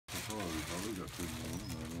got two more.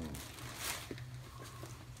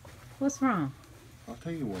 What's wrong? I'll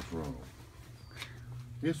tell you what's wrong.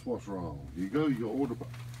 This what's wrong. You order.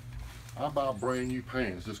 I buy brand new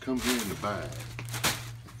pants. This comes in the bag.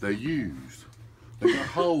 They used. They got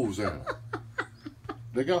holes in them.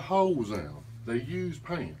 They got holes in them. They used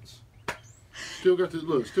pants. Still got the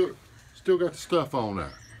look. Still got the stuff on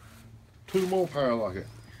there. Two more pair like it.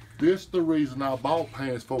 This the reason I bought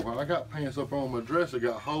pants for. I got pants up on my dress that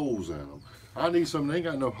got holes in them. I need something that ain't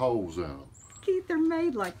got no holes in them. Keith, they're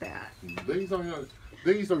made like that. These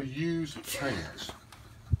are used pants.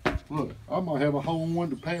 Look, I might have a hole in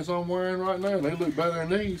one of the pants I'm wearing right now. They look better than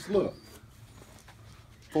these. Look.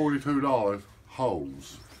 $42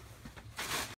 holes.